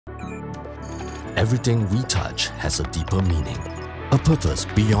Everything we touch has a deeper meaning, a purpose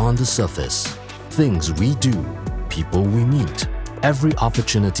beyond the surface. Things we do, people we meet, every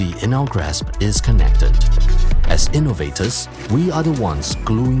opportunity in our grasp is connected. As innovators, we are the ones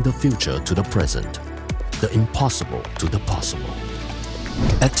gluing the future to the present, the impossible to the possible.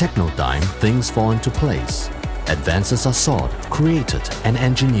 At TechnoDigm, things fall into place. Advances are sought, created, and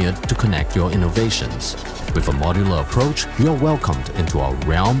engineered to connect your innovations. With a modular approach, you are welcomed into our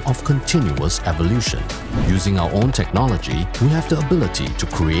realm of continuous evolution. Using our own technology, we have the ability to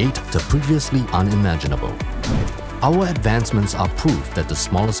create the previously unimaginable. Our advancements are proof that the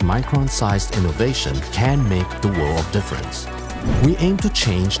smallest micron-sized innovation can make the world of difference. We aim to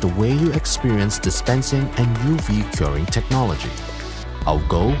change the way you experience dispensing and UV curing technology. Our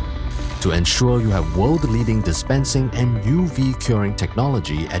goal? To ensure you have world-leading dispensing and UV curing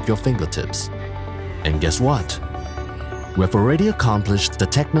technology at your fingertips. And guess what? We have already accomplished the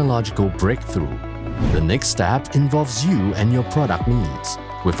technological breakthrough. The next step involves you and your product needs.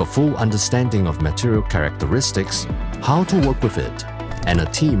 With a full understanding of material characteristics, how to work with it, and a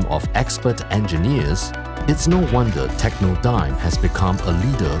team of expert engineers, it's no wonder TechnoDigm has become a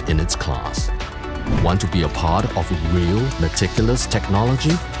leader in its class. Want to be a part of real, meticulous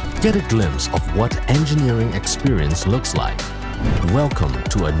technology? Get a glimpse of what engineering experience looks like. Welcome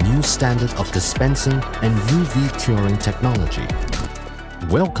to a new standard of dispensing and UV curing technology.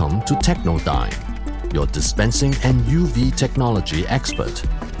 Welcome to TechnoDigm, your dispensing and UV technology expert.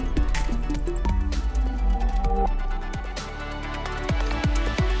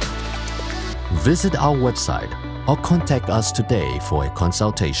 Visit our website or contact us today for a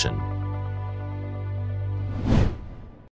consultation.